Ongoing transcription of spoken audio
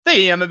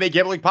The MMA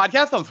Gambling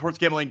Podcast on the Sports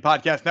Gambling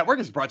Podcast Network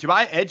is brought to you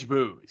by Edge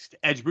Boost.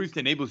 Edge Boost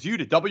enables you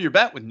to double your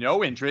bet with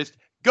no interest.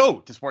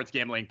 Go to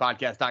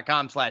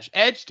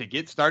sportsgamblingpodcast.com/edge to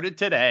get started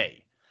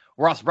today.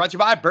 We're also brought to you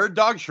by Bird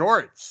Dog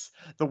Shorts.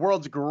 The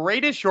world's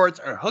greatest shorts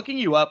are hooking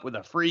you up with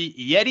a free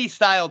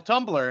Yeti-style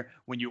tumbler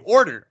when you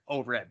order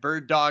over at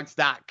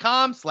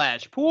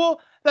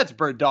birddogs.com/pool. That's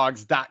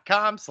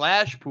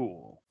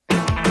birddogs.com/pool.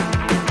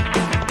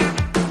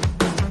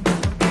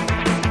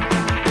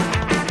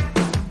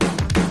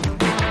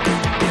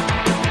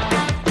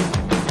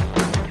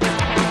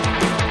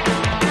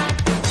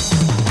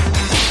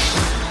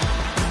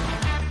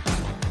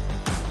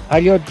 Hi,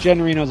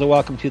 Generinos, and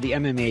welcome to the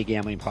MMA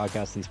Gambling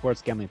Podcast, the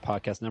Sports Gambling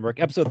Podcast Network,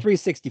 episode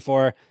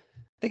 364. I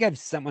think I've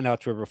sent one out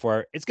to her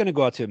before. It's going to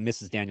go out to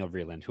Mrs. Daniel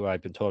Vreeland, who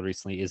I've been told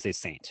recently is a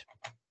saint.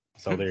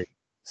 So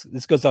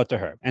this goes out to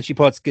her, and she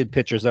posts good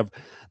pictures of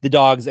the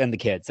dogs and the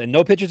kids, and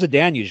no pictures of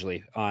Dan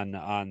usually on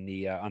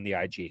the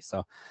IG.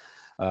 So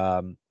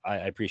I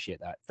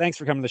appreciate that. Thanks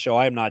for coming to the show.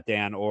 I am not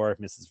Dan or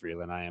Mrs.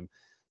 Vreeland. I am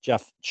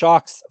Jeff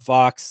Chalks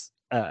Fox.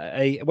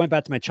 I went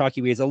back to my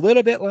chalky ways a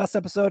little bit last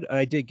episode.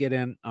 I did get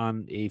in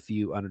on a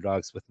few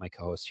underdogs with my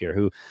co-host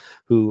here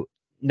who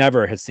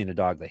never has seen a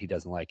dog that he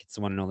doesn't like. It's the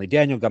one and only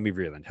Daniel Gumby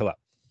Vreeland. Hello.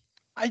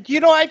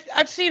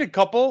 I've seen a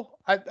couple.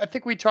 I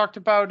think we talked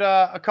about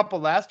a couple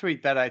last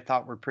week that I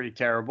thought were pretty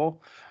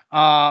terrible,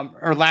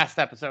 or last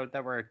episode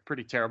that were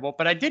pretty terrible.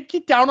 But I did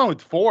get down on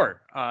with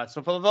 4.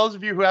 So for those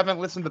of you who haven't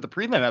listened to the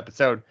prelim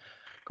episode,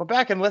 go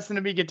back and listen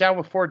to me get down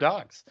with 4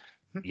 dogs.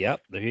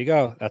 Yep, there you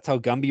go. That's how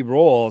Gumby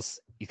rolls.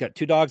 He's got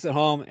 2 dogs at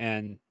home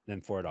and then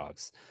 4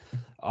 dogs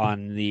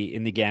in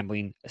the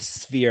gambling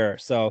sphere.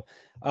 So,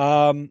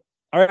 all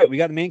right, we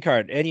got the main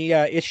card. Any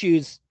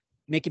issues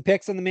making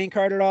picks on the main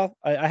card at all?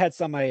 I had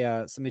some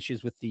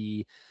issues with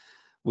the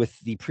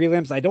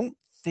prelims. I don't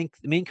think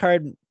the main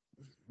card,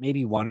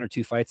 maybe 1 or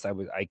 2 fights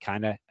I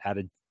kind of had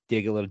to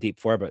dig a little deep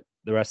for, but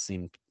the rest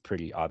seemed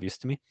pretty obvious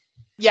to me.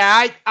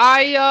 Yeah,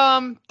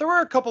 I there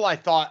were a couple I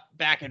thought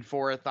back and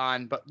forth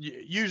on, but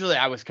usually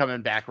I was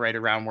coming back right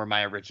around where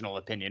my original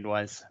opinion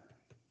was.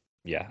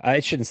 Yeah, I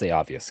shouldn't say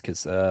obvious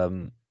because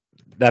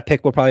that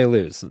pick will probably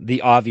lose.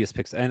 The obvious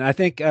picks, and I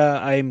think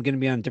I'm going to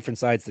be on different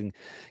sides than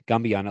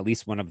Gumby on at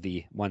least one of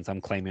the ones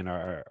I'm claiming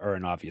are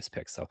an obvious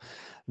pick. So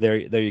there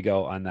you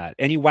go on that.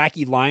 Any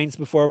wacky lines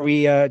before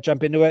we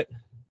jump into it?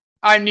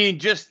 I mean,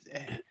 just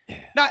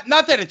not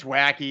that it's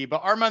wacky,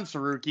 but Arman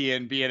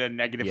Sarukian being a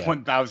negative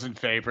 1,000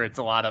 favorite, it's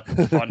a lot of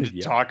fun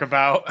to talk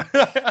about.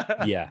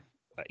 Yeah,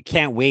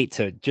 can't wait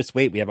to just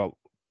wait. We have a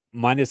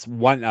minus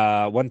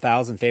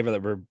 1,000 favorite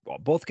that we're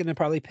both going to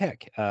probably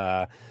pick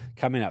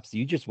coming up. So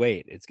you just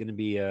wait. It's going to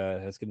be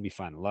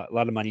fun. A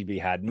lot of money to be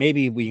had.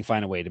 Maybe we can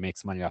find a way to make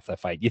some money off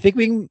that fight. You think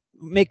we can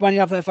make money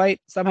off that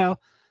fight somehow?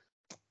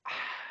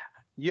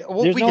 Yeah,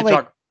 well, we can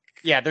talk.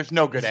 Yeah, there's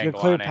no good angle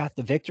clear on path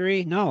it. to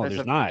victory. No,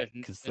 there's not,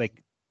 because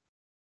like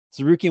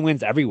Sarukian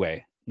wins every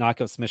way,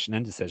 knockout, submission,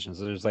 and decision.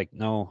 So there's like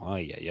no. Oh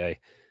yeah.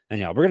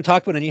 Anyhow, we're gonna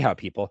talk about anyhow,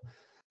 people.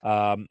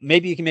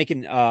 Maybe you can make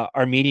an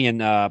Armenian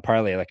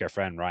parlay like our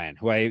friend Ryan,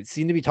 who I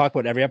seem to be talking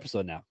about every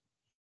episode now.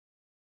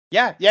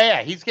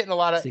 Yeah. He's getting a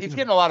lot of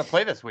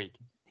play this week.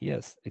 He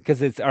is,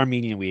 because it's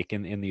Armenian week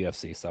in the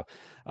UFC. So,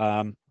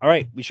 all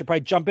right, we should probably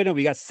jump in.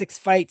 We got 6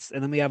 fights,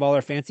 and then we have all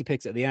our fancy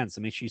picks at the end.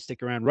 So make sure you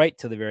stick around right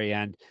to the very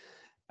end.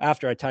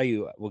 After I tell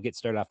you, we'll get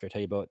started after I tell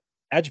you about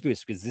Edge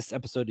Boost, because this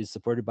episode is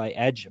supported by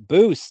Edge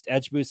Boost.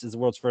 Edge Boost is the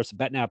world's first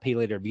bet now, pay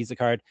later Visa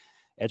card.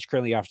 Edge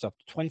currently offers up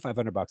to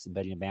 $2,500 in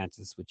betting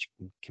advances, which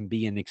can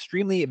be an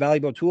extremely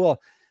valuable tool.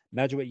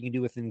 Imagine what you can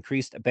do with an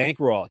increased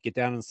bankroll. Get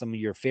down on some of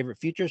your favorite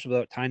futures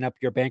without tying up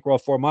your bankroll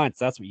 4 months.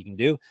 That's what you can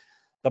do.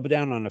 Double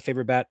down on a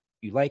favorite bet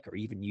you like, or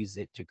even use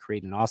it to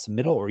create an awesome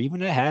middle or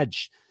even a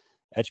hedge.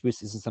 Edge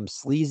Boost isn't some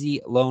sleazy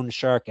loan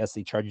shark, as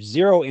they charge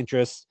 0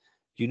 interest.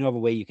 Do you know of a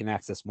way you can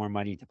access more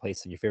money to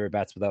place on your favorite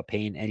bets without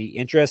paying any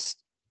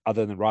interest,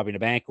 other than robbing a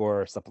bank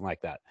or something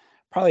like that?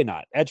 Probably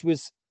not. Edge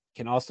Boost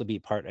can also be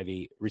part of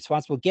a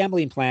responsible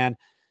gambling plan.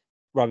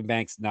 Robbing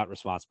banks, not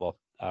responsible,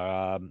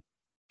 because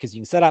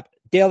you can set up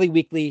daily,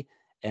 weekly,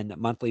 and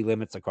monthly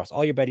limits across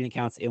all your betting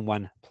accounts in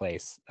one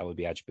place. That would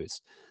be Edge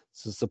Boost.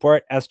 So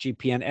support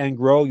SGPN and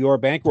grow your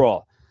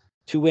bankroll.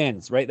 2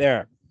 wins right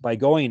there by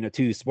going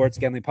to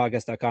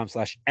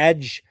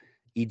sportsgamblingpodcast.com/edge.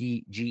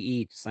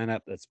 EDGE to sign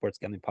up. That's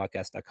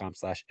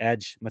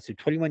sportsgamblingpodcast.com/edge. Must be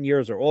 21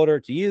 years or older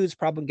to use.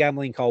 Problem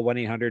gambling, call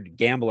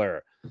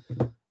 1-800-GAMBLER.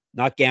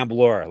 Not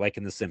Gambler, like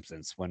in The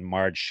Simpsons when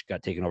Marge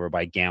got taken over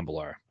by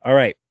Gambler. All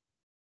right.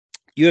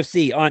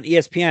 UFC on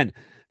ESPN.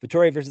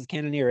 Vittori versus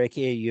Cannonier,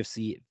 aka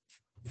UFC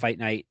Fight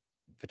Night.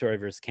 Vittori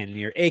versus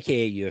Cannonier,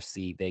 aka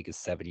UFC Vegas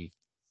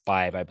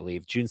 75, I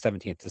believe. June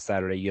 17th to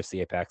Saturday,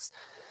 UFC Apex.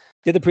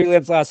 Did the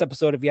prelims last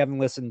episode. If you haven't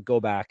listened, go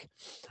back.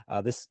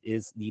 This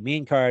is the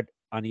main card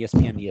on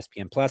ESPN,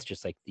 ESPN Plus,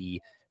 just like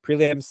the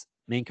prelims.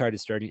 Main card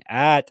is starting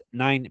at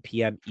 9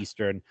 p.m.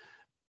 Eastern.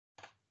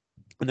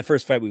 And the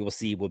first fight we will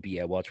see will be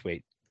a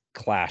welterweight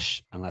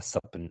clash, unless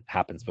something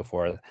happens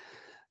before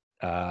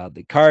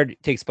the card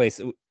takes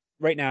place.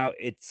 right now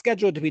it's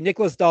scheduled to be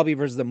Nicholas Dalby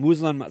versus the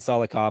Muslim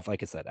Salikov,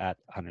 like I said, at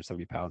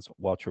 170 pounds,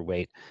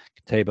 welterweight.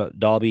 Can tell you about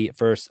Dalby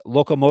first.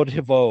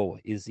 Locomotivo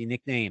is the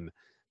nickname.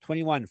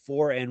 21,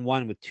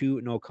 4-1 with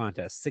 2 no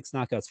contests, 6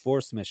 knockouts,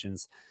 4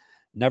 submissions.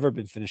 Never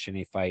been finished in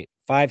a fight.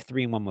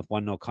 5-3-1 with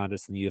 1 no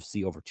contest in the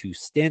UFC over 2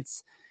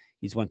 stints.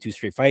 He's won 2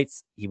 straight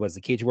fights. He was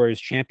the Cage Warriors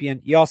champion.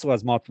 He also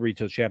has multiple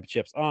regional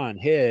championships on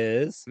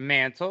his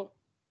mantle.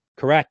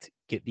 Correct.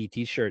 Get the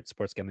t-shirt,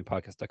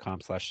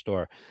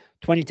 sportsgamblingpodcast.com/store.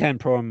 2010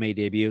 pro MMA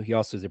debut. He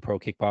also is a pro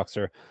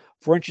kickboxer.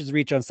 4 inches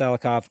reach on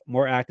Salikov.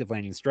 More active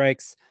landing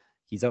strikes.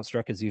 He's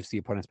outstruck his UFC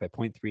opponents by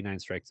 0.39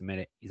 strikes a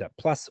minute. He's at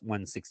plus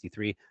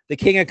 163. The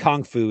king of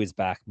Kung Fu is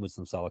back,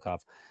 Muslim Salikov.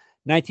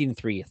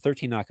 19-3,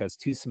 13 knockouts,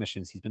 2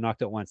 submissions. He's been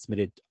knocked out once,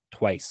 submitted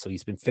twice. So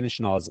he's been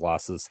finishing all his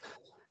losses.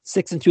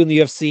 6-2 in the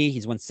UFC.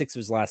 He's won 6 of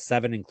his last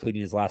 7,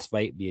 including his last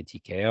fight via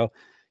TKO.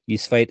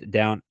 He's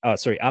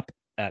up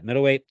at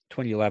middleweight,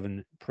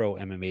 2011 pro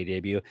MMA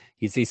debut.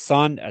 He's a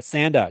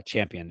Sanda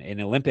champion,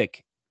 an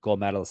Olympic gold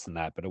medalist in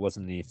that, but it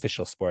wasn't the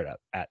official sport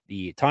at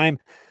the time.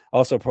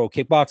 Also pro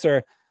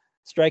kickboxer,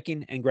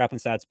 striking and grappling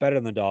stats better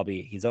than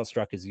Dalby. He's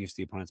outstruck his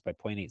UFC opponents by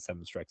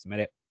 0.87 strikes a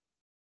minute.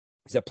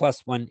 He's at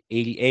plus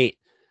 188.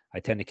 I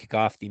tend to kick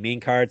off the main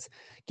cards.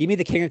 Give me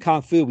the king of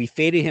Kung Fu. We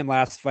faded him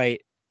last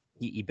fight.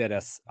 He bit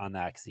us on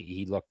that because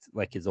he looked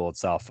like his old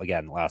self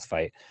again last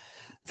fight.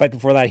 Fight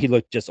before that, he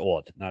looked just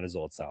old, not his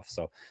old self.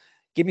 So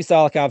give me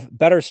Salikov,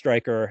 better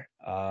striker,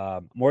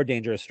 more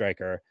dangerous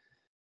striker.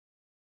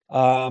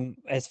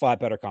 Has fought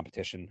better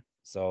competition.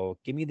 So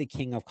give me the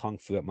king of Kung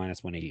Fu at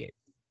minus 188.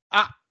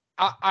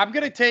 I'm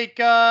gonna take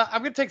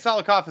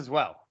Salikov as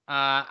well.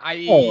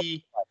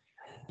 I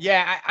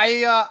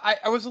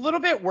was a little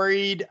bit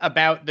worried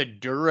about the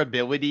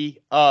durability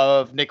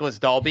of Nicholas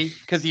Dalby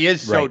because he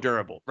is so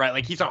durable, right?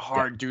 Like he's a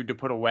hard dude to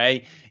put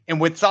away.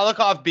 And with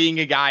Salikov being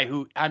a guy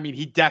who, I mean,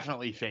 he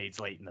definitely fades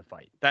late in the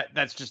fight.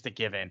 That's just a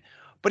given.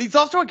 But he's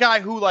also a guy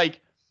who like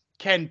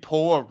can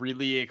pull a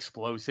really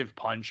explosive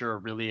punch or a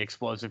really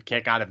explosive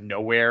kick out of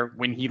nowhere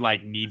when he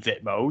like needs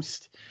it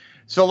most.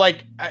 So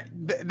like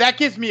that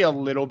gives me a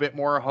little bit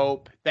more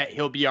hope that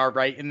he'll be all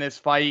right in this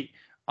fight.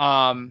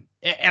 And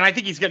I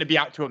think he's going to be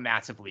out to a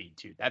massive lead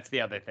too. That's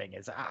the other thing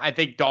is I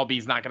think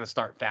Dalby's not going to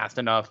start fast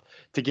enough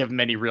to give him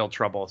any real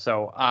trouble.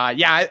 So I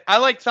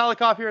like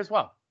Salikov here as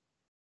well.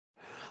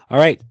 All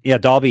right. Yeah.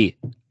 Dalby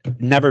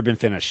never been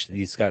finished.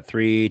 He's got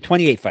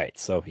 28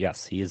 fights. So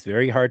yes, he is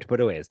very hard to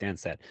put away, as Dan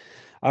said.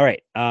 All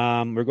right.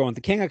 We're going with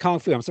the king of Kung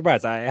Fu. I'm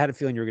surprised. I had a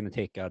feeling you were going to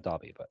take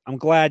Dalby, but I'm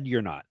glad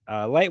you're not.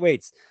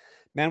 Lightweights,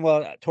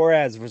 Manuel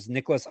Torres versus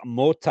Nicholas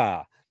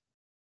Mota.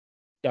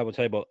 I will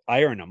tell you about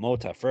Iron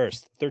Mota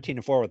first.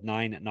 13-4 with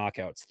 9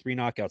 knockouts, 3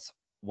 knockouts,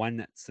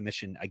 1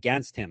 submission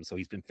against him. So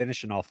he's been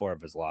finishing all 4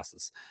 of his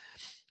losses.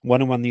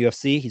 1-1 in the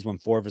UFC. He's won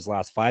 4 of his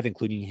last 5,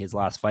 including his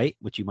last fight,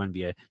 which he won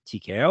via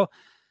TKO.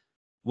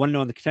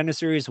 1-0 in the Contender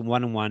Series,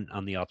 1-1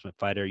 on the Ultimate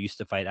Fighter. Used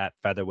to fight at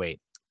featherweight.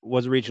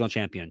 Was a regional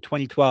champion.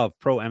 2012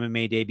 pro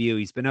MMA debut.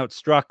 He's been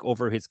outstruck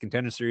over his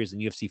Contender Series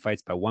and UFC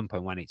fights by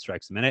 1.18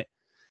 strikes a minute.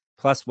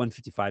 Plus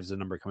 155 is the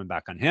number coming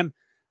back on him.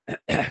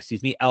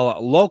 Excuse me.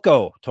 El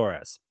Loco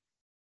Torres.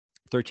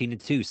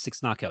 13-2, 6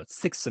 knockouts,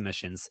 6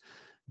 submissions.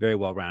 Very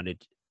well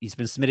rounded. He's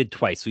been submitted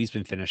twice, so he's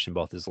been finished in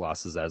both his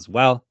losses as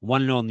well.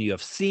 1-0 in the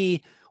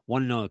UFC,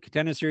 1-0 in the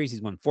Contender Series.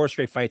 He's won 4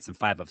 straight fights and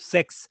 5 of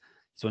 6.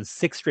 He's won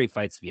 6 straight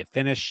fights via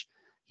finish.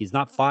 He's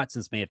not fought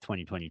since May of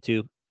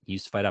 2022. He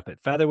used to fight up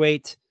at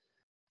featherweight.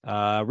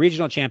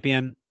 Regional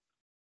champion,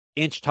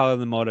 inch taller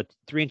than Mota,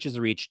 3 inches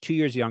of reach, 2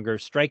 years younger,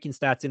 striking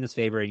stats in his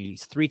favor, and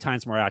he's 3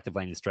 times more active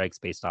landing strikes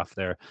based off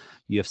their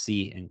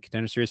UFC and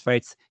Contender Series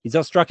fights. He's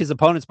outstruck his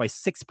opponents by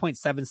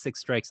 6.76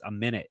 strikes a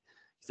minute.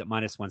 He's at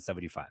minus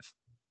 175.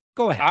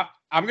 Go ahead.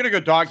 I'm going to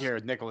go dog here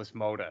with Nicholas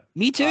Mota.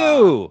 Me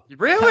too.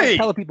 Really?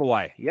 Tell people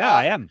why. Yeah,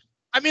 I am.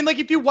 I mean, like,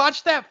 if you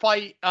watch that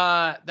fight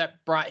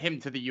that brought him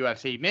to the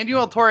UFC,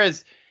 Manuel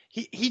Torres,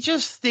 he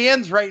just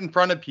stands right in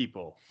front of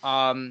people.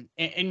 And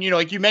you know,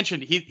 like you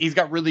mentioned, he's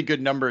got really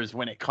good numbers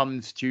when it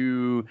comes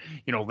to,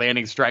 you know,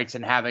 landing strikes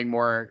and having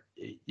more,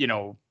 you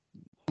know,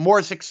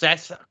 more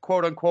success,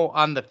 quote unquote,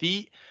 on the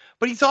feet.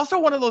 But he's also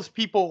one of those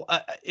people,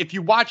 if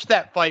you watch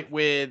that fight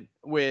with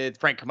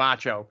Frank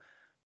Camacho,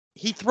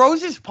 he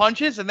throws his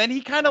punches and then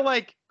he kind of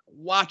like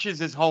watches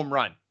his home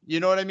run. You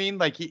know what I mean?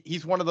 Like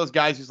he's one of those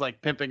guys who's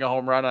like pimping a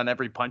home run on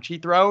every punch he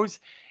throws.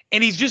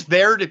 And he's just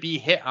there to be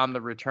hit on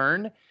the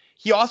return.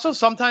 He also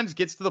sometimes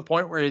gets to the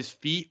point where his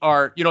feet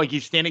are, you know, like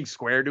he's standing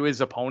square to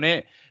his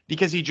opponent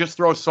because he just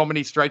throws so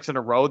many strikes in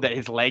a row that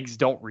his legs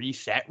don't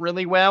reset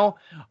really well.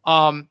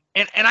 And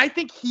I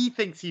think he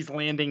thinks he's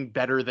landing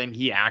better than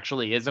he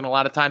actually is. And a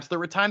lot of times there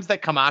were times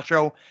that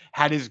Camacho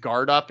had his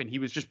guard up and he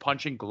was just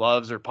punching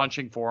gloves or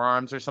punching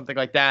forearms or something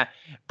like that.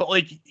 But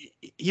like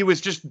he was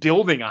just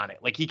building on it.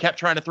 Like he kept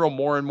trying to throw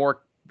more and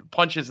more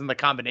punches in the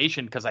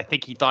combination because I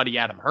think he thought he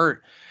had him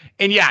hurt.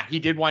 And yeah, he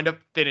did wind up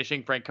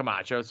finishing Frank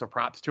Camacho, so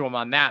props to him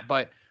on that.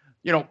 But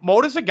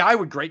Moda's a guy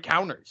with great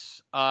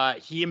counters.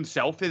 He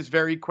himself is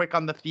very quick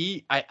on the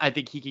feet. I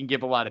think he can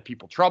give a lot of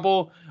people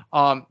trouble.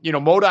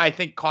 Moda, I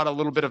think, caught a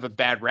little bit of a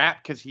bad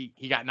rap because he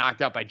got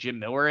knocked out by Jim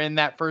Miller in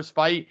that first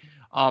fight.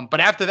 But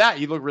after that,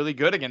 he looked really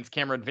good against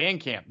Cameron Van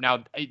Camp.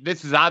 Now,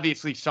 this is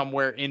obviously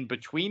somewhere in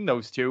between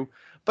those two.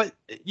 But,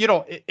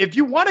 if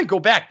you want to go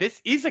back, this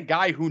is a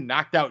guy who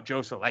knocked out Joe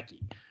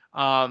Solecki,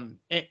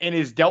 and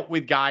has dealt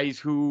with guys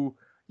who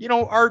 –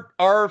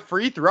 are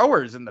free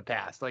throwers in the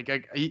past. Like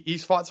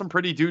he's fought some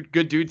pretty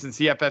good dudes in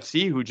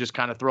CFFC who just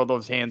kind of throw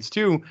those hands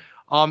too.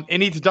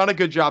 And he's done a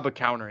good job of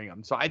countering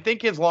them. So I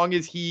think as long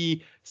as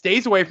he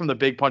stays away from the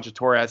big punch of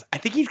Torres, I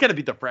think he's going to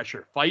be the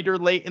fresher fighter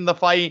late in the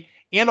fight.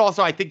 And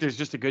also I think there's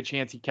just a good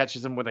chance he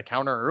catches him with a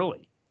counter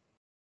early.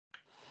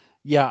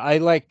 Yeah, I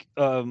like,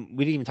 we didn't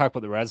even talk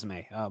about the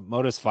resume.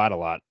 Moda's fought a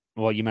lot.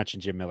 Well, you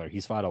mentioned Jim Miller.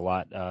 He's fought a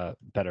lot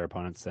better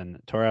opponents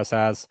than Torres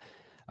has.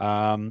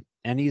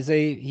 And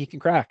he can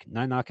crack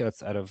 9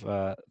 knockouts out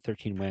of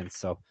 13 wins.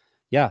 So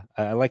yeah,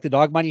 I like the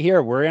dog money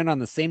here. We're in on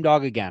the same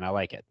dog again. I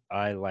like it.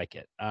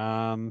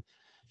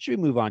 Should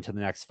we move on to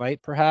the next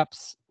fight?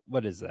 Perhaps.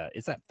 What is that?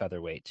 Is that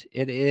featherweight?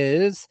 It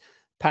is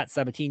Pat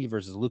Sabatini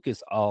versus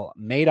Lucas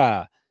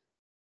Almeida.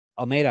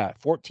 Almeida,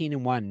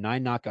 14-1,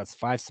 9 knockouts,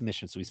 5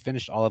 submissions. So he's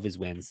finished all of his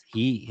wins.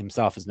 He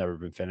himself has never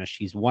been finished.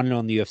 He's 1-0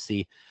 in the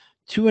UFC,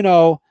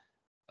 2-0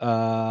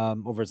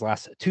 over his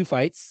last 2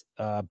 fights,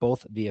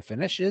 both via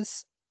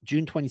finishes.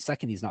 June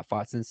 22nd, he's not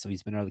fought since, so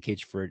he's been out of the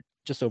cage for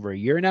just over a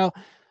year now.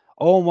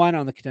 0-1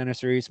 on the Contender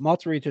Series,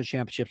 multiple regional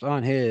championships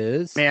on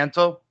his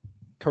mantle.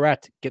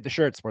 Correct. Get the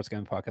shirt,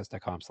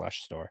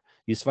 sportsgamblingpodcast.com/store.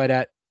 Use fight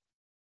at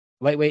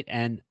lightweight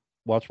and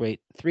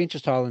welterweight, 3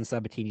 inches taller than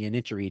Sabatini, an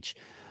inch each,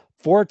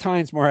 4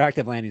 times more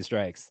active landing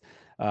strikes.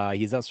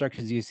 He's outstruck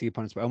his UFC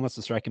opponents by almost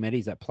a strike a minute.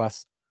 He's at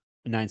plus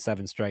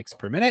 9.7 strikes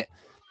per minute.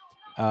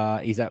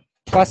 He's at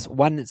plus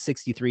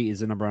 163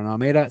 is the number on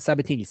Almeida.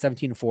 Sabatini,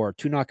 17-4,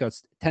 2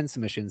 knockouts, 10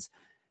 submissions,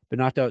 been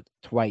knocked out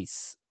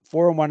twice.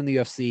 4-1 in the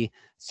UFC,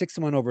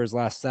 6-1 over his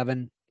last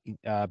 7,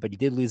 but he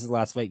did lose his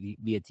last fight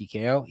via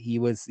TKO. He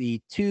was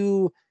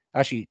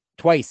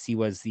twice he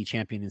was the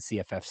champion in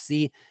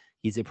CFFC.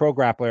 He's a pro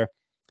grappler.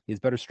 He has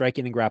better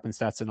striking and grappling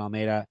stats than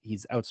Almeida.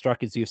 He's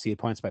outstruck his UFC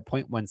opponents by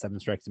 0.17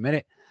 strikes a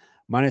minute,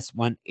 minus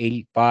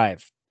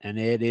 185. And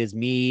it is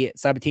me,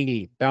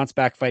 Sabatini, bounce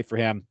back fight for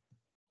him.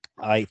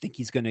 I think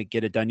he's going to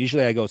get it done.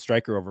 Usually I go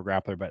striker over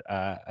grappler, but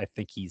I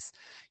think he's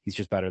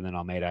just better than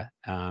Almeida.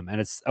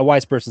 And it's a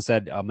wise person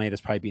said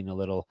Almeida's probably being a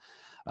little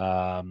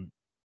overhyped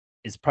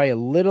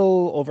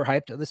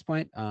at this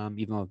point,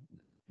 even though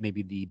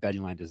maybe the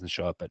betting line doesn't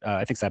show up. But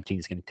I think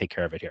Sabatini's going to take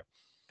care of it here.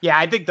 Yeah,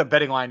 I think the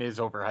betting line is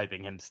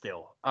overhyping him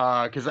still,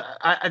 because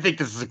I think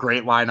this is a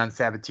great line on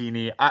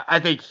Sabatini. I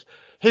think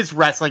his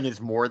wrestling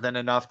is more than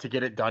enough to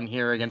get it done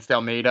here against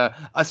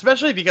Almeida,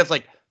 especially because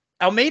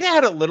Almeida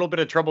had a little bit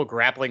of trouble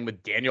grappling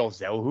with Daniel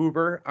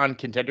Zellhuber on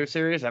Contender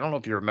Series. I don't know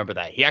if you remember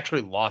that. He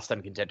actually lost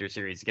on Contender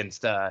Series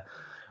against Daniel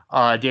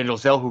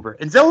Zellhuber.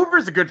 And Zellhuber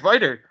is a good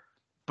fighter,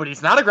 but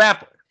he's not a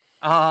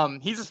grappler.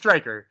 He's a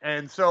striker.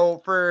 And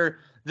so for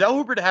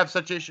Zellhuber to have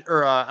such issues,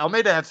 or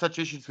Almeida to have such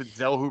issues with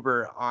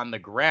Zellhuber on the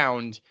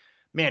ground,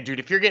 man, dude,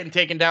 if you're getting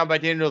taken down by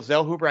Daniel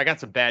Zellhuber, I got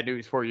some bad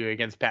news for you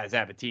against Pat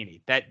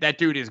Sabatini. That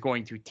dude is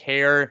going to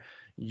tear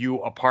you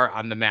apart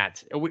on the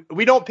mat.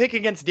 We don't pick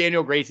against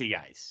Daniel Gracie,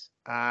 guys.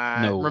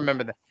 No.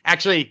 Remember that.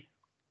 Actually,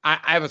 I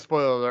have a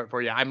spoiler alert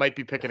for you. I might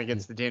be picking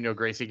against the Daniel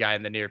Gracie guy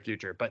in the near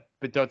future, but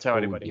don't tell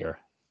anybody. Dear.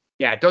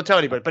 Yeah, don't tell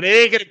anybody. But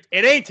it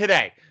ain't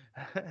today.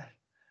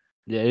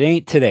 It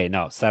ain't today.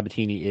 No,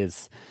 Sabatini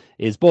is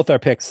both our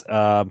picks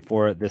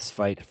for this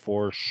fight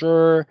for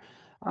sure.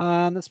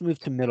 Let's move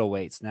to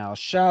middleweights now,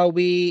 shall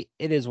we?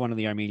 It is one of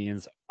the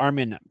Armenians,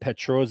 Armen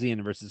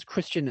Petrosyan versus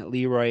Christian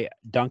Leroy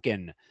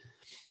Duncan.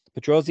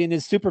 Petrosyan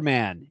is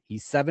Superman.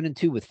 He's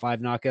 7-2 with 5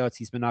 knockouts.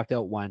 He's been knocked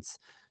out once.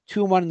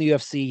 2-1 in the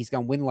UFC. He's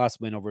gone win-loss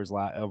win over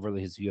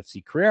his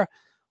UFC career.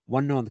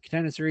 1-0 in the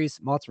Contender Series.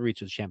 Multiple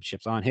regional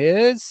championships on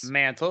his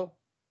mantle.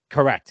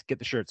 Correct. Get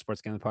the shirt,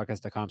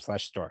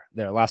 sportsgamblingpodcast.com/store.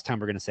 There, last time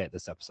we're going to say it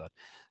this episode.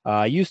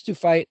 Used to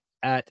fight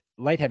at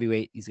light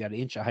heavyweight. He's got an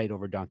inch of height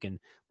over Duncan.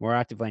 More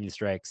active landing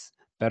strikes.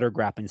 Better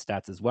grappling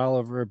stats as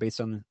well based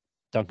on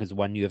Duncan's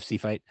 1 UFC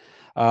fight.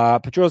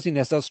 Petrosyan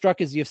has outstruck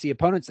his UFC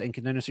opponents and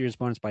Contender Series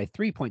opponents by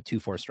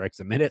 3.24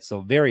 strikes a minute,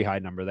 so very high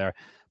number there,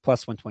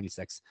 plus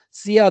 126.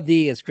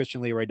 CLD is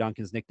Christian Leroy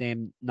Duncan's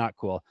nickname. Not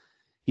cool.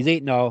 He's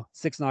 8-0,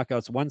 6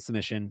 knockouts, 1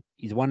 submission.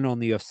 He's 1-0 in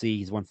the UFC.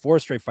 He's won 4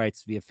 straight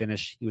fights via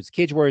finish. He was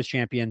Cage Warriors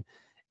champion,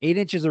 8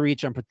 inches of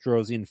reach on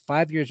Petrosyan,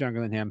 5 years younger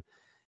than him.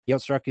 He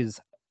outstruck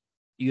his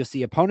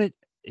UFC opponent,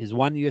 his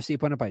 1 UFC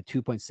opponent, by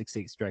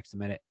 2.68 strikes a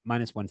minute,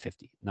 minus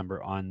 150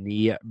 number on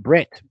the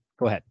Brit.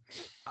 Go ahead.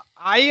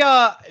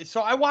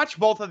 So I watched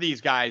both of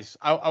these guys.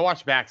 I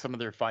watched back some of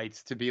their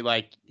fights to be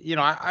like,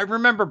 I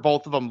remember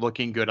both of them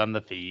looking good on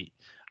the feet.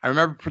 I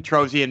remember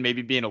Petrosyan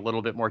maybe being a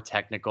little bit more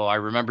technical. I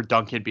remember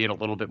Duncan being a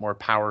little bit more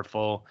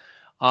powerful.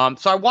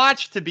 So I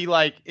watched to be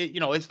like,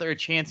 is there a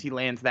chance he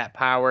lands that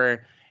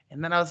power?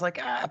 And then I was like,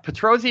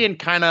 Petrosian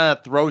kind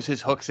of throws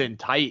his hooks in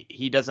tight.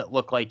 He doesn't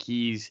look like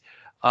he's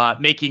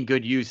making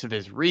good use of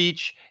his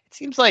reach. It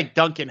seems like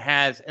Duncan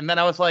has. And then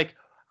I was like,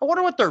 I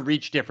wonder what their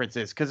reach difference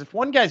is. Because if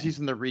one guy's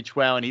using the reach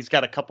well and he's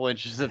got a couple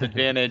inches of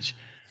advantage,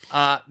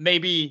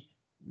 maybe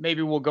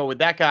we'll go with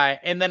that guy.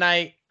 And then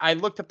I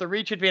looked up the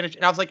reach advantage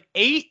and I was like,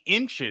 8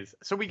 inches.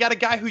 So we got a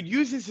guy who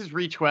uses his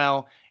reach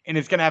well and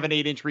is going to have an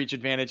 8-inch reach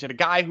advantage, and a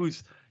guy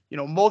who's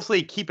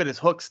mostly keeping his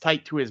hooks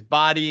tight to his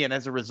body, and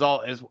as a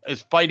result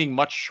is fighting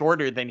much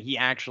shorter than he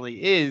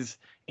actually is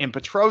in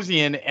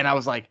Petrosian. And I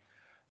was like,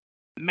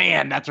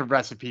 man, that's a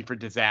recipe for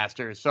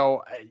disaster.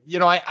 So,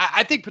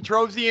 I think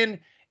Petrosian,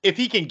 if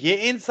he can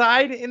get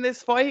inside in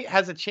this fight,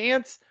 has a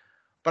chance.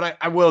 But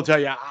I will tell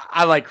you,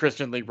 I like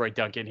Christian Leroy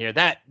Duncan here.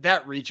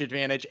 That reach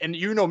advantage, and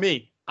you know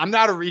me, I'm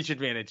not a reach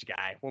advantage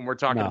guy when we're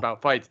talking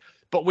about fights.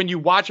 But when you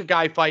watch a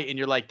guy fight and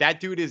you're like,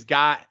 that dude has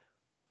got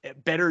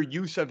better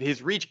use of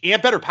his reach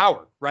and better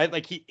power, right?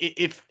 Like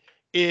if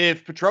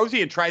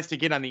Petrosian tries to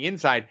get on the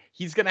inside,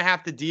 he's going to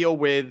have to deal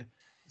with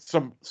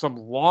some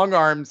long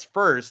arms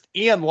first,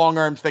 and long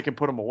arms that can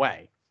put him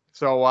away.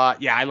 So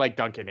I like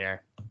Duncan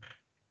here.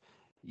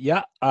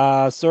 Yeah.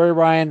 Sorry,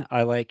 Ryan.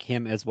 I like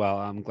him as well.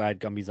 I'm glad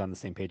Gumby's on the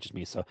same page as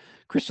me. So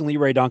Christian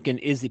Leroy Duncan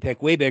is the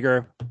pick. Way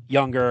bigger,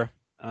 younger.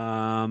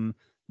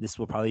 This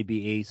will probably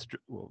be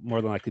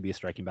more than likely be a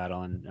striking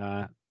battle. And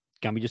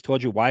Gumby just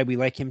told you why we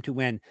like him to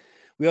win.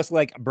 We also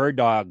like bird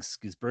dogs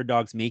because bird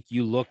dogs make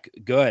you look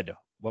good.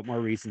 What more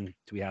reason do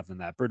we have than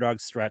that? Bird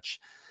dogs stretch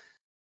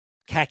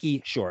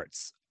khaki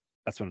shorts.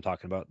 That's what I'm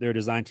talking about. They're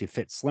designed to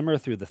fit slimmer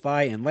through the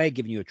thigh and leg,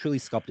 giving you a truly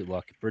sculpted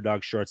look. Bird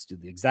dog shorts do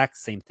the exact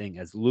same thing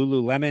as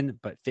Lululemon,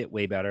 but fit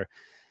way better.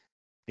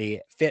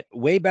 They fit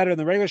way better than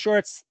the regular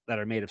shorts that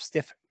are made of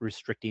stiff,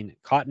 restricting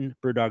cotton.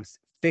 Bird dogs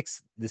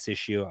fix this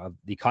issue of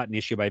the cotton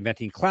issue by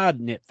inventing cloud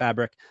knit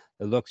fabric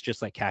that looks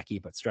just like khaki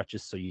but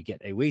stretches so you get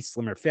a way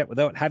slimmer fit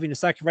without having to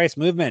sacrifice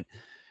movement.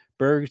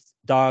 Bird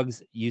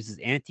Dogs uses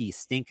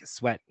anti-stink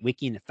sweat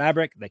wicking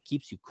fabric that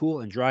keeps you cool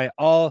and dry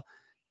all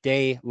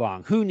day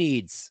long. Who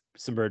needs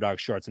some Bird Dog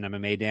shorts in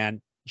MMA, Dan?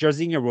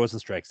 Jairzinho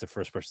Rozenstruik's the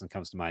first person that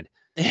comes to mind.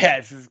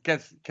 Yes,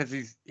 because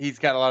he's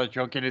got a lot of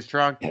junk in his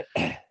trunk.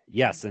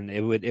 Yes, and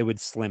it would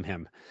slim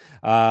him.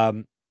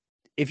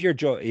 If you're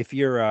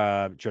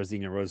Jairzinho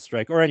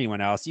Rozenstruik or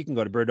anyone else, you can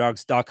go to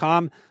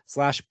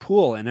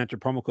birddogs.com/pool and enter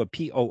promo code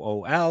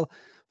POOL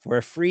for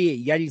a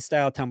free Yeti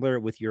style tumbler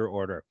with your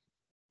order.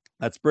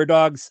 That's Bird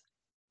Dogs,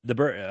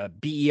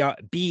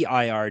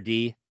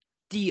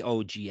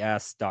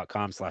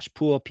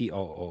 BIRDDOGS.com/pool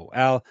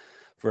POOL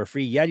for a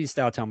free Yeti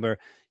style tumbler.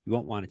 You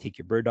won't want to take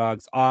your Bird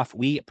Dogs off.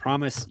 We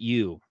promise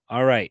you.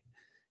 All right.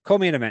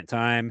 Co-main event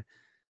time.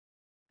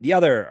 The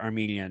other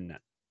Armenian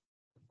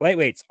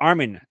lightweights,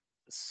 Arman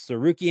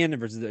Sarukian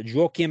versus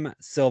Joaquim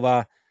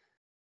Silva.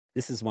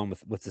 This is one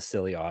with the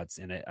silly odds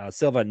in it.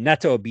 Silva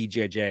Neto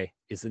BJJ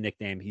is the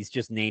nickname. He's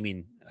just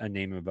naming a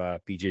name of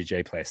a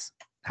BJJ place.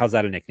 How's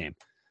that a nickname?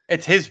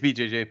 It's his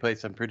BJJ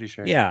place, I'm pretty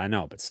sure. Yeah, I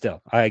know, but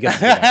still, I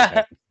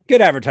guess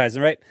good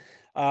advertising, right?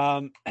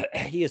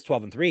 He is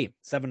 12-3,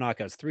 7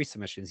 knockouts, 3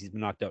 submissions. He's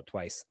been knocked out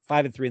twice.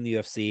 5-3 in the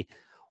UFC.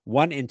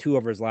 1-2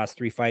 over his last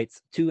 3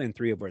 fights.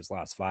 2-3 over his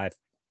last 5.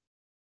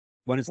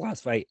 Won his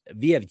last fight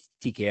via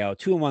TKO.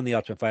 2-1 the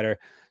Ultimate Fighter.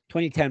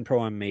 2010 Pro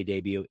MMA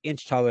debut.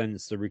 Inch taller than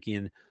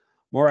Sarukian.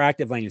 More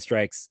active landing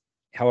strikes.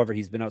 However,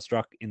 he's been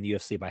outstruck in the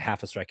UFC by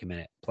half a strike a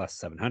minute, plus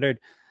 700.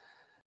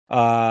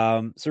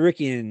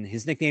 Sarukian,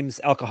 his nickname's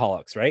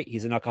Alcoholics, right?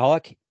 He's an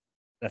alcoholic.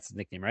 That's his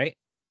nickname, right?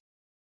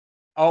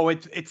 Oh,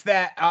 it's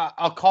that.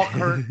 I'll call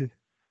Kurt.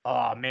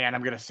 Oh man,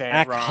 I'm gonna say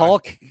it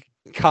wrong.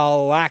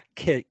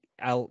 Kalakits.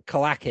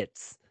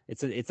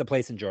 It's a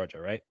place in Georgia,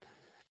 right?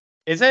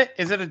 Is it?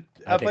 Is it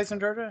a place in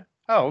Georgia?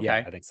 Oh, okay.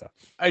 Yeah, I think so.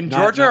 In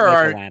Georgia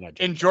or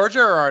in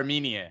Georgia or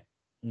Armenia?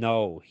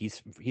 No,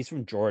 he's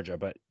from Georgia,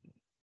 but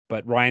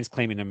Ryan's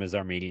claiming him as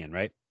Armenian,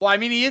 right? Well, I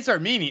mean, he is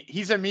Armenian.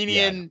 He's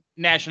Armenian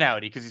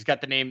nationality because he's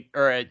got the name,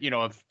 or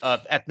of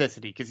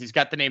ethnicity because he's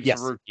got the name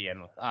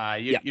Sarukian.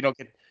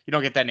 You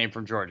don't get that name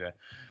from Georgia,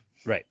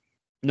 right?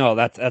 No,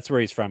 that's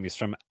where he's from. He's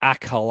from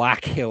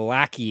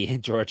Akalakilaki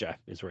in Georgia,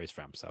 is where he's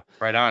from. So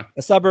right on.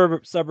 A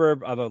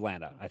suburb of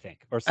Atlanta, I think,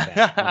 or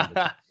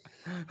Savannah.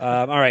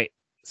 All right,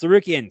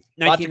 Sarukian.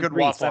 Lots of good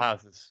Waffle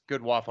Houses.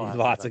 Good Waffle Houses.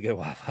 Lots of good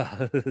Waffle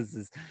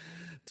Houses.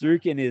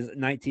 Sarukian is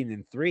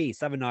 19-3,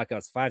 7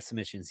 knockouts, 5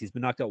 submissions. He's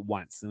been knocked out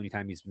once. The only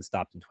time he's been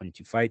stopped in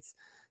 22 fights.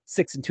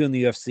 6-2 in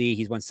the UFC.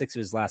 He's won 6 of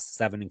his last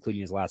 7,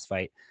 including his last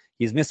fight.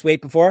 He's missed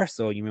weight before,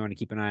 so you may want to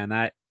keep an eye on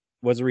that.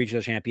 Was a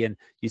regional champion.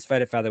 He's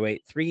fight at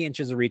featherweight. 3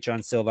 inches of reach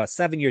on Silva.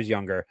 7 years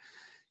younger.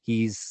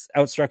 He's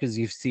outstruck his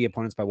UFC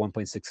opponents by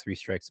 1.63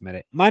 strikes a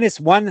minute. Minus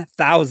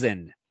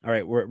 1,000. All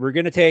right, we're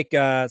gonna take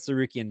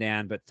Sarukian,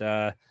 Dan,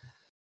 but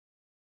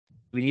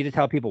we need to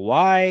tell people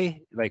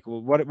why. Like,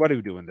 what are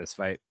we doing this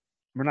fight?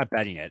 We're not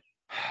betting it.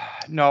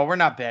 No, we're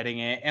not betting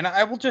it. And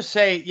I will just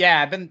say,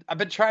 yeah, I've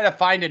been trying to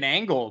find an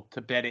angle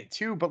to bet it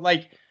too, but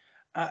like,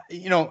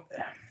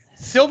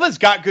 Silva's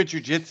got good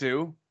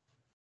jiu-jitsu.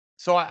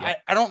 So I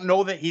don't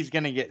know that he's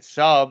going to get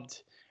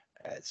subbed.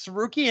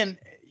 Sarukian,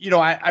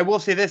 I will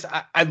say this.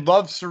 I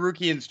love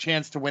Sarukian's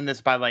chance to win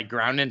this by like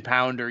ground and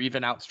pound or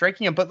even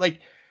outstriking him. But like,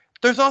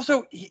 there's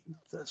also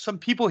some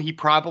people he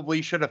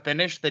probably should have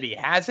finished that he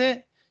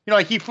hasn't.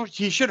 Like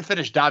he should have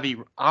finished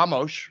Davi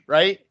Amos,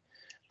 right?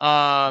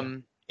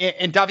 And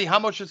Davi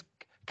Amos just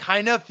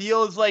kind of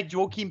feels like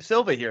Joaquim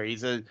Silva here.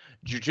 He's a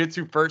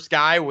jiu-jitsu first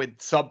guy with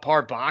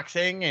subpar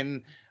boxing,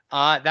 and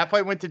that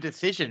fight went to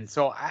decision.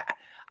 So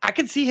I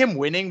could see him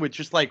winning with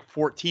just like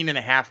 14 and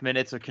a half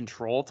minutes of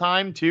control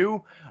time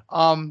too.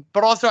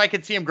 But also I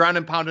could see him ground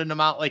and pounding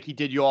him out like he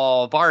did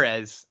Yoel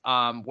Alvarez,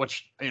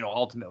 which,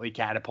 ultimately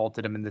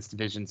catapulted him in this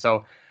division.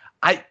 So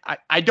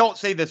I don't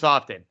say this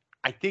often.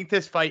 I think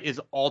this fight is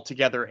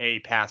altogether a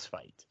pass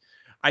fight.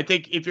 I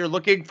think if you're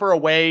looking for a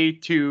way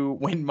to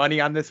win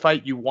money on this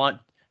fight, you want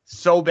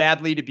so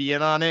badly to be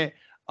in on it.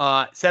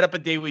 Set up a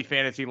daily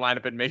fantasy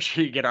lineup and make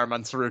sure you get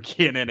Arman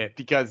Sarukian in it,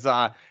 because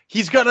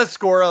he's gonna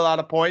score a lot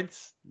of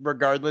points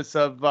regardless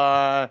of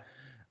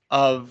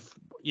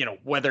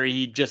whether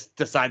he just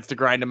decides to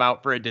grind him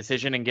out for a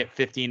decision and get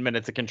 15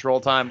 minutes of control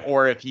time,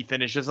 or if he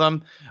finishes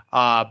them.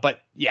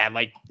 But yeah,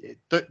 like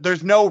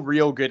there's no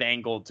real good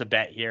angle to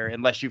bet here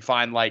unless you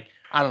find, like,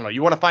 I don't know,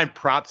 you want to find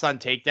props on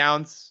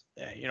takedowns,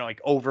 like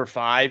over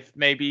 5,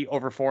 maybe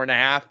over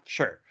 4.5.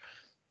 Sure.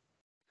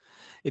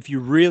 If you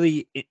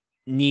really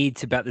need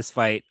to bet this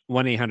fight,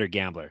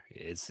 1-800-GAMBLER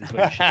is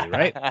what you should do,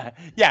 right?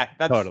 Yeah,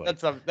 Totally.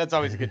 That's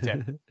always a good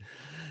tip.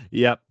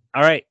 Yep.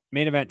 All right,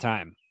 main event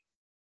time.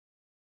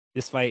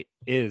 This fight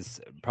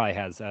probably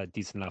has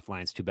decent enough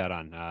lines to bet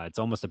on. It's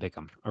almost a pick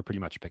 'em, or pretty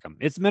much a pick 'em.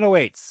 It's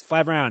middleweights,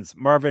 5 rounds.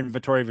 Marvin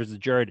Vettori versus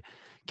Jared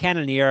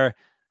Cannonier.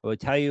 I will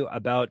tell you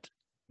about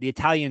the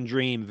Italian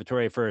Dream.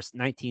 Vettori first,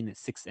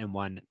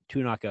 19-6-1, 2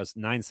 knockouts,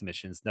 9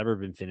 submissions, never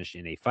been finished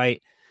in a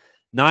fight.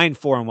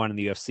 9-4-1 in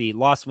the UFC.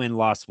 Loss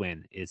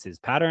win is his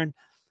pattern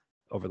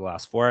over the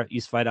last 4.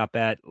 Used to fight up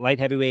at light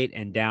heavyweight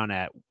and down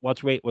at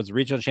welterweight. Was a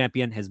regional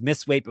champion. Has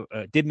missed weight,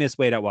 did miss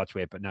weight at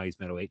welterweight, but now he's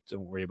middleweight.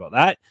 Don't worry about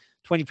that.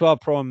 2012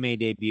 Pro MMA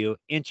debut.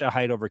 Inch of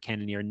height over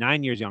Cannonier.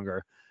 9 years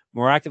younger.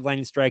 More active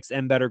landing strikes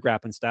and better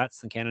grappling stats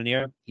than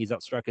Cannonier. He's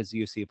outstruck his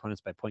UFC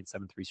opponents by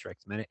 0.73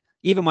 strikes a minute.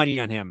 Even money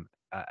on him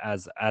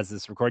as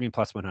this recording,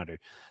 plus 100.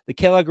 The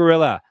Killer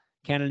Gorilla.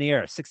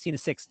 Cannonier,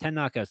 16-6, 10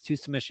 knockouts, 2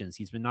 submissions.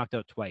 He's been knocked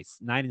out twice.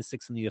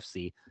 9-6 in the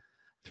UFC.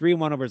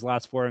 3-1 over his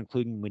last 4,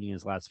 including winning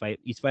his last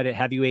fight. He's fight at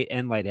heavyweight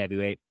and light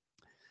heavyweight.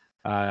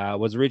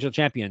 Was a regional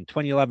champion.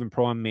 2011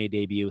 Pro MMA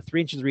debut.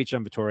 3 inches reach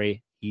on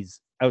Vettori. He's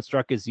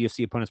outstruck his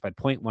UFC opponents by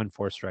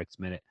 0.14 strikes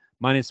a minute.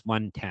 Minus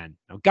 110.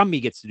 Now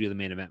Gumby gets to do the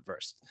main event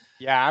first.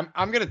 Yeah,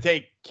 I'm gonna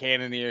take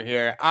Cannonier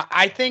here.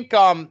 I think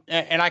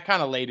and I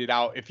kind of laid it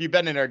out. If you've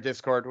been in our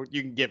Discord,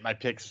 you can get my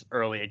picks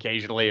early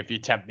occasionally if you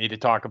tempt me to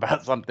talk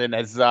about something,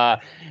 as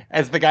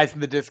the guys in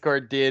the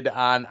Discord did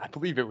on, I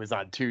believe it was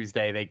on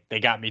Tuesday. They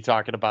got me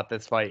talking about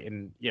this fight,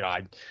 and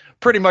I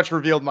pretty much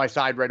revealed my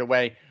side right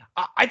away.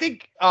 I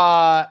think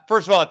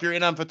first of all, if you're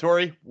in on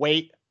Vettori,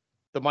 wait.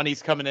 The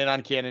money's coming in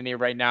on Cannonier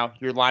right now.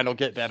 Your line will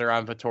get better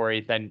on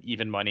Vettori than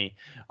even money.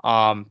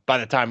 By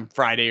the time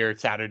Friday or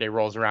Saturday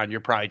rolls around, you're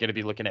probably going to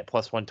be looking at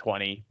plus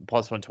 120,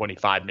 plus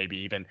 125, maybe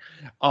even.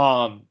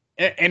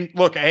 And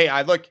look, hey,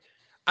 I like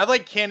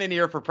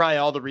Cannonier for probably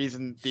all the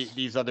reason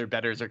these other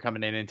bettors are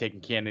coming in and taking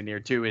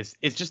Cannonier too. Is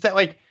just that,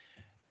 like,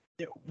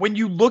 when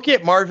you look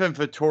at Marvin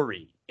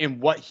Vettori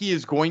and what he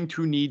is going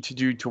to need to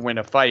do to win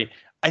a fight,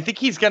 I think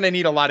he's going to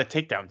need a lot of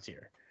takedowns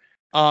here.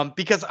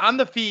 Because on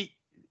the feet,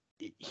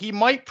 he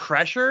might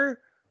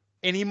pressure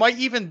and he might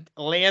even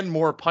land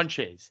more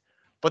punches,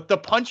 but the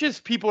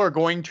punches people are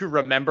going to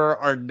remember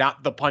are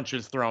not the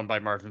punches thrown by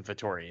Marvin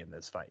Vettori in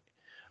this fight.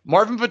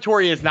 Marvin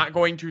Vettori is not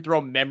going to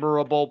throw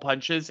memorable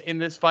punches in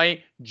this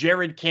fight.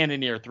 Jared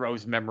Cannonier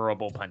throws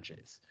memorable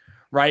punches,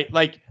 right?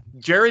 Like,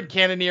 Jared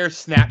Cannonier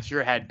snaps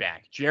your head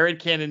back. Jared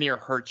Cannonier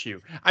hurts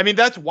you. I mean,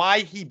 that's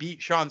why he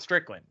beat Sean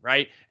Strickland,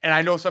 right? And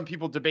I know some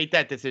people debate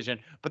that decision,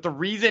 but the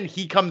reason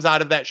he comes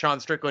out of that Sean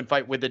Strickland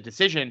fight with a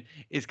decision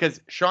is because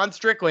Sean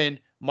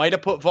Strickland might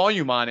have put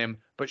volume on him,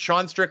 but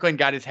Sean Strickland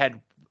got his head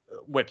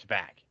whipped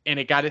back, and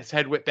it got his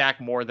head whipped back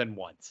more than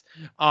once.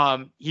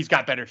 He's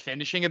got better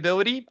finishing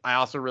ability. I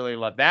also really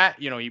love that.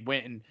 He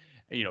went and,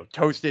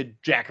 toasted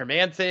Jack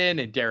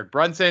Hermanson and Derek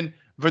Brunson.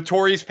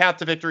 Vettori's path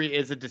to victory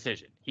is a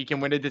decision. He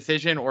can win a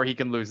decision or he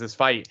can lose this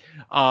fight.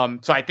 So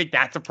I think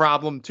that's a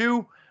problem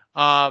too.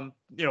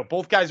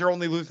 Both guys are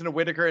only losing to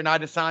Whitaker and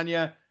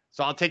Adesanya.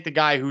 So I'll take the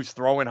guy who's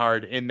throwing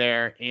hard in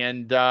there.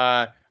 And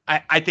I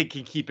think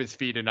he can keep his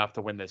feet enough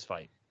to win this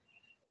fight.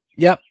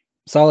 Yep.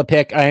 Solid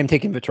pick. I am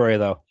taking Vettori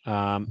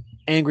though.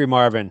 Angry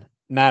Marvin,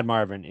 Mad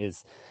Marvin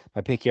is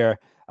my pick here.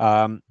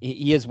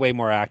 He is way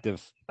more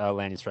active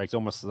landing strikes,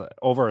 almost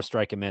over a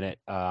strike a minute.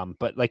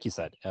 But like you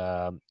said,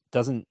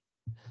 doesn't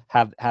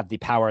have the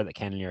power that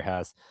Cannonier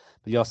has,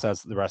 but he also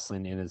has the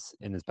wrestling in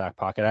his back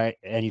pocket.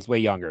 And he's way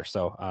younger,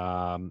 so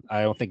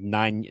I don't think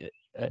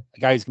a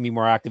guy who's gonna be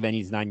more active, and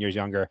he's 9 years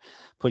younger,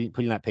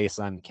 putting that pace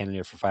on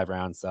Cannonier for 5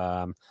 rounds.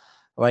 I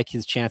like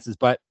his chances,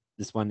 but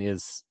This one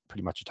is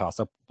pretty much a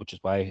toss-up, which is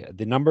why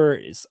the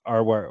numbers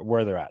are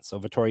where they're at. So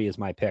Vittori is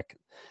my pick.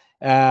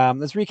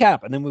 Let's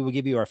recap, and then we will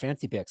give you our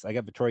fancy picks. I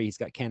got Vittori. He's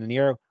got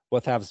Cannonier.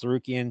 Both have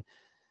Sarukian.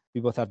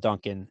 We both have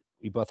Duncan.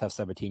 We both have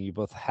Sabatini. We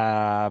both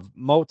have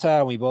Mota.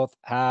 And we both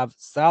have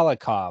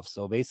Salikov.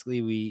 So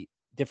basically, we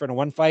differ in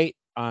one fight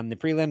on the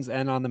prelims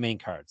and on the main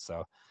card.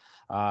 So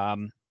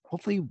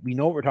hopefully we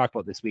know what we're talking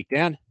about this week,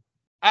 Dan.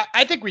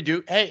 I think we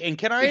do. Hey, and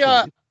can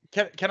I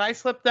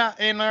slip that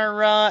in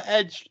our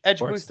edge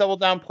boost double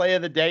down play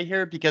of the day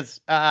here?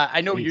 Because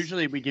I know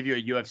usually we give you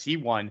a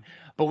UFC one,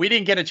 but we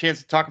didn't get a chance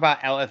to talk about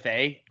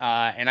LFA,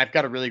 and I've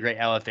got a really great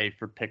LFA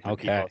for pick for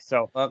people.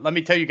 So let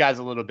me tell you guys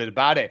a little bit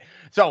about it.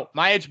 So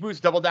my edge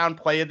boost double down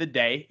play of the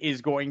day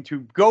is going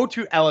to go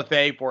to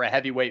LFA for a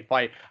heavyweight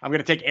fight. I'm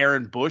going to take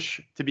Aaron Bush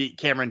to beat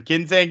Cameron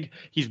Kinzig.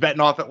 He's betting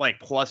off at like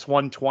plus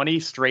 120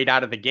 straight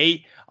out of the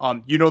gate.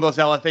 You know those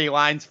LFA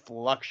lines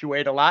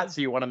fluctuate a lot,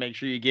 so you want to make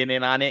sure you get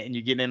in on it and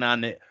you get in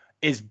on it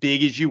as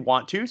big as you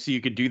want to. So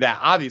you could do that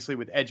obviously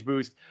with edge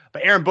boost.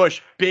 But Aaron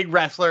Bush, big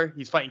wrestler.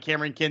 He's fighting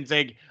Cameron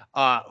Kinzig,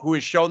 who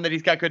has shown that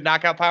he's got good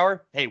knockout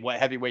power. Hey, what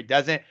heavyweight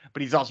doesn't?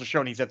 But he's also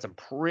shown he's had some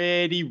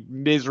pretty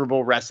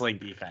miserable wrestling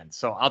defense.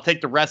 So I'll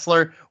take the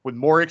wrestler with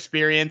more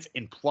experience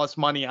in plus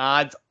money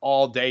odds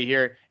all day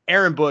here.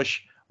 Aaron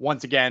Bush,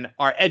 once again,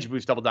 our Edge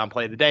Boost double down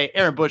play of the day.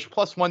 Aaron Bush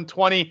plus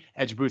 120.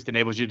 Edge Boost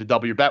enables you to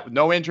double your bet with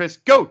no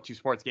interest. Go to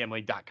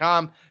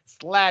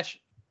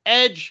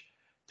sportsgambling.com/edge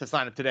to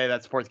sign up today.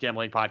 That's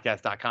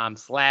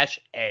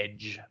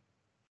sportsgamblingpodcast.com/edge.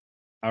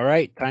 All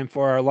right, time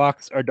for our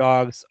locks, our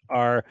dogs,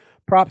 our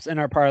props, and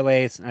our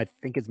parlays. And I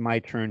think it's my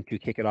turn to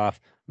kick it off.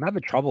 I'm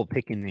having trouble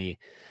picking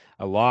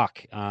a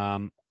lock.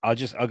 I'll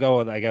go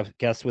with, I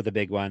guess, with a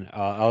big one.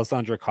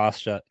 Alessandro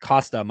Costa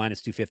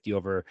minus 250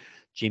 over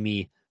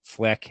Jimmy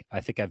Flick.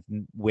 I think I've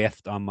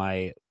whiffed on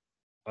at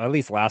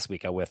least last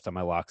week I whiffed on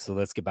my lock. So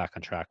let's get back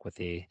on track with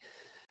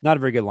not a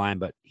very good line,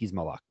 but he's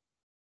my lock.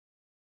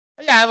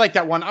 Yeah, I like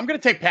that one. I'm going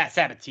to take Pat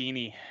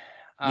Sabatini.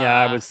 Yeah,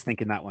 I was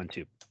thinking that one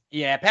too.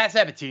 Yeah, Pat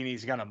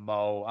Sabatini's going to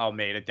mow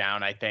Almeida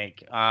down, I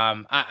think.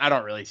 I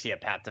don't really see a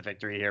path to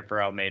victory here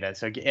for Almeida.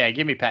 So, yeah,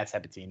 give me Pat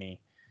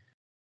Sabatini.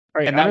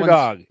 All right, and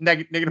underdog.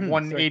 Negative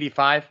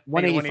 185.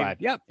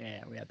 185, yep.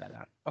 Yeah, we had that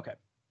on. Okay.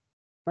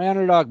 My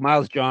underdog,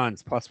 Miles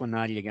Johns, plus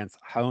 190 against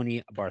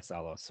Raoni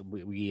Barcelos. So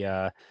we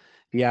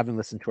if you haven't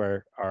listened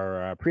to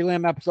our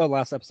prelim episode,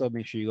 last episode,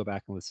 make sure you go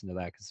back and listen to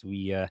that because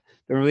we don't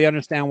really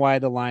understand why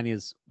the line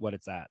is what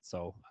it's at.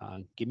 So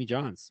give me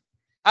Johns.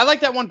 I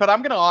like that one, but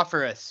I'm going to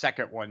offer a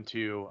second one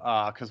too,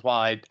 because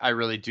while I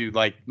really do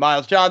like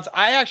Miles Johns,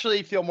 I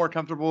actually feel more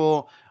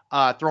comfortable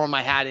throwing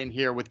my hat in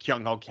here with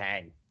Kyung Ho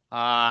Kang.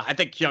 I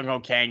think Kyung Ho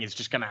Kang is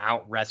just going to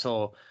out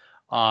wrestle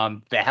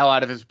the hell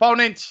out of his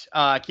opponent,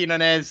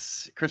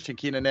 Christian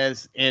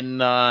Quinones.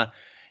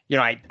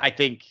 I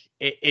think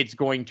it's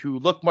going to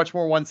look much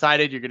more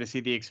one-sided. You're going to see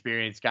the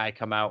experienced guy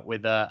come out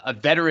with a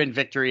veteran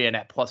victory, and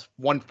at plus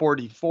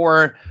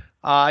 144,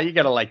 you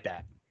got to like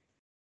that.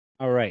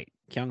 All right.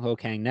 Kyung Ho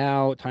Kang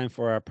now. Time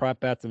for our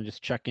prop bets. I'm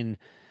just checking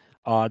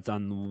odds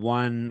on the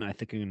one I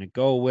think I'm going to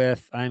go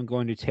with. I'm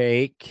going to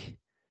take.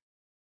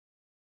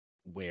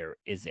 Where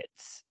is it?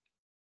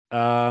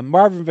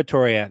 Marvin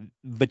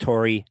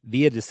Vittori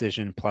via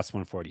decision plus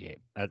 148.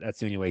 That's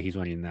the only way he's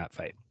winning that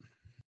fight.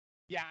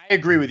 Yeah, I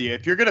agree with you.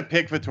 If you're going to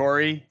pick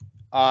Vittori,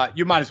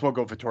 you might as well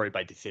go Vittori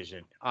by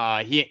decision.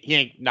 He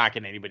ain't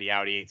knocking anybody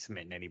out. He ain't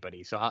submitting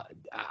anybody. So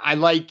I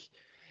like.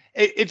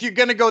 If you're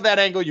going to go that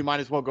angle, you might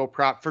as well go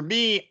prop. For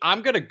me,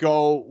 I'm going to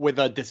go with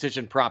a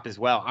decision prop as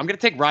well. I'm going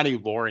to take Ronnie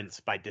Lawrence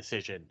by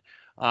decision.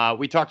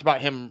 We talked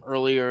about him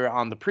earlier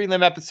on the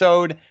prelim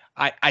episode.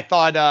 I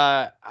thought,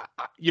 a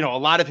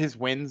lot of his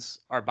wins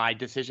are by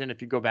decision.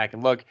 If you go back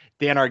and look,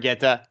 Dan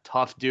Argueta,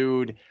 tough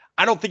dude.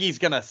 I don't think he's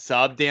going to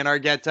sub Dan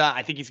Argueta.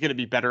 I think he's going to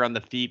be better on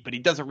the feet, but he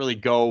doesn't really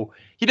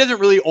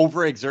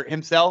overexert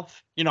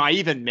himself. I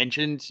even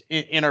mentioned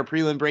in our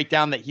prelim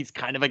breakdown that he's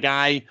kind of a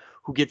guy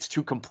who gets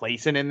too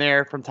complacent in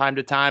there from time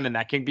to time, and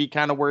that can be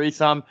kind of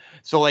worrisome.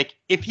 So,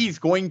 if he's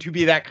going to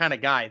be that kind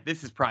of guy,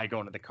 this is probably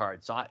going to the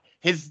card. So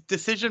his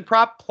decision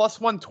prop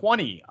plus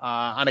 120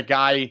 on a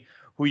guy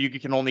who you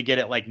can only get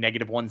at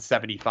negative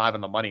 175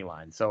 on the money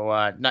line. So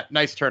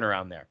nice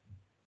turnaround there.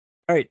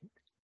 All right.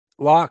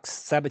 Locks,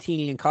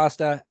 Sabatini and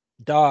Costa.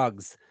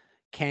 Dogs,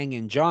 Kang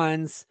and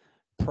Johns.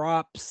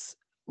 Props,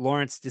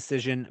 Lawrence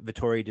decision,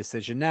 Vittori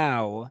decision.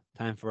 Now,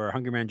 time for our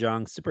Hungry Man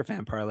Jong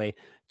Superfan Parlay.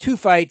 2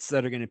 fights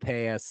that are going to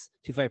pay us.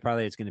 2-fight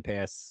parlay is going to pay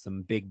us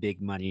some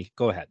big money.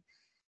 Go ahead.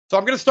 So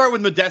I'm going to start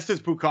with Modestas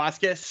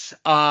Bukauskas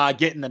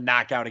getting the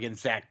knockout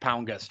against Zach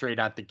Pounga straight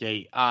out the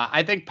gate.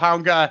 I think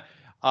Pounga,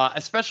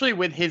 especially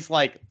with his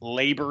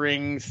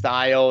laboring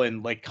style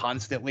and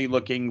constantly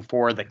looking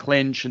for the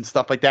clinch and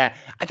stuff like that,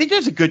 I think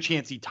there's a good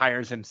chance he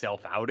tires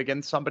himself out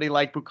against somebody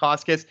like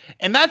Bukauskas.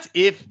 And that's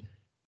if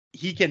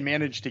he can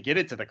manage to get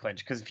it to the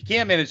clinch. Because if he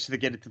can't manage to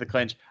get it to the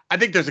clinch, I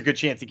think there's a good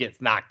chance he gets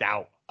knocked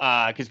out.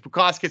 Because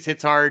Bukauskas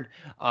hits hard.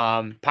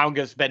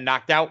 Pounga's been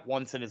knocked out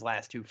once in his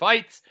last 2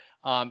 fights.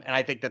 And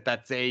I think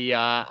that's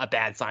a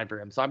bad sign for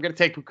him. So I'm going to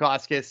take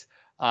Bukauskas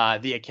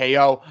via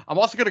KO. I'm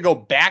also going to go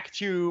back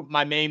to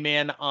my main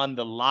man on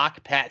the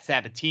lock, Pat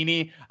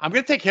Sabatini. I'm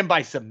going to take him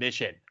by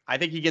submission. I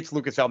think he gets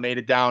Lucas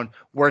Almeida down,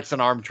 works an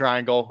arm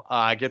triangle,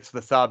 gets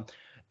the sub.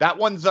 That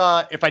one's,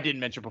 if I didn't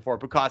mention before,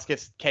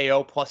 Bukauskas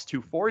KO plus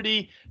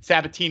 240,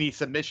 Sabatini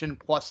submission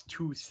plus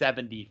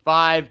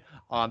 275.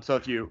 So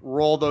if you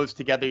roll those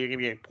together, you're going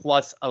to get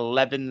plus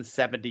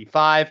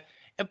 1175.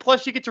 And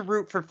plus, you get to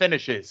root for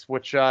finishes,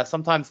 which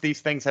sometimes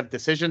these things have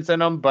decisions in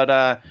them.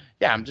 But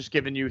yeah, I'm just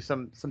giving you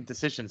some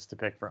decisions to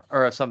pick from,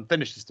 or some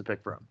finishes to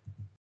pick from.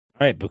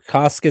 All right,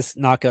 Bukauskas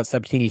knockout,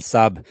 Sabatini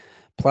sub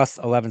plus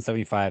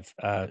 1175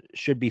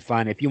 should be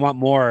fun. If you want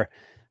more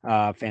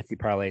fancy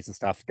parlays and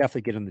stuff,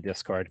 definitely get in the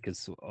Discord,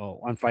 because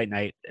on fight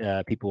night,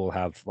 people will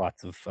have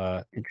lots of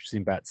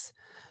interesting bets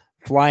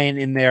flying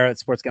in there at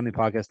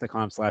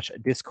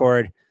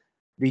sportsgamblingpodcast.com/Discord.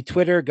 The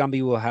Twitter,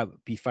 Gumby will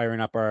be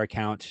firing up our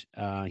account.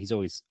 He's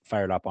always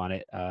fired up on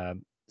it,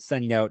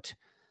 sending out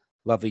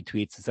lovely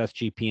tweets. It's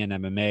SGP and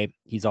MMA.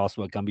 He's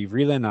also at Gumby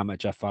Vreeland. I'm at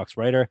Jeff Fox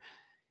Writer.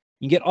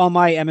 You can get all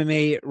my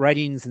MMA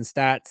writings and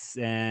stats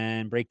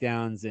and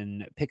breakdowns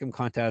and pick'em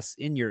contests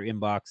in your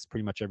inbox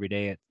pretty much every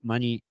day at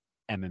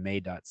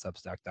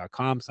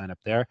moneymma.substack.com. Sign up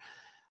there.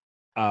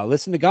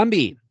 Listen to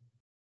Gumby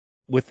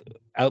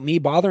without me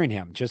bothering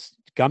him. Just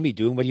Gumby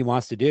doing what he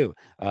wants to do.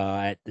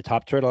 At the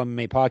Top Turtle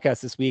MMA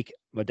podcast this week,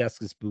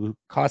 Modestus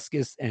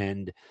Bukauskas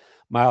and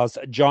Miles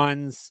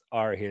Johns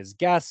are his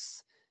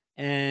guests,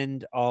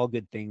 and all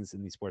good things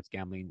in the sports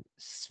gambling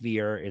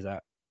sphere is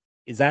at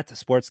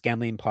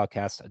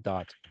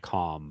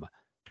sportsgamblingpodcast.com.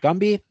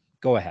 Gumby,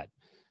 go ahead.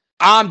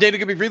 I'm Dana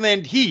Gumby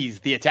Freeland.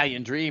 He's the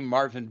Italian Dream,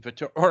 Marvin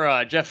Vittori,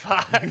 or Jeff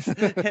Fox.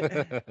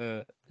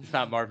 It's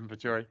not Marvin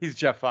Vittori. He's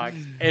Jeff Fox.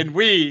 And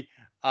we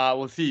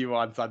will see you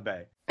on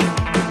Sunday.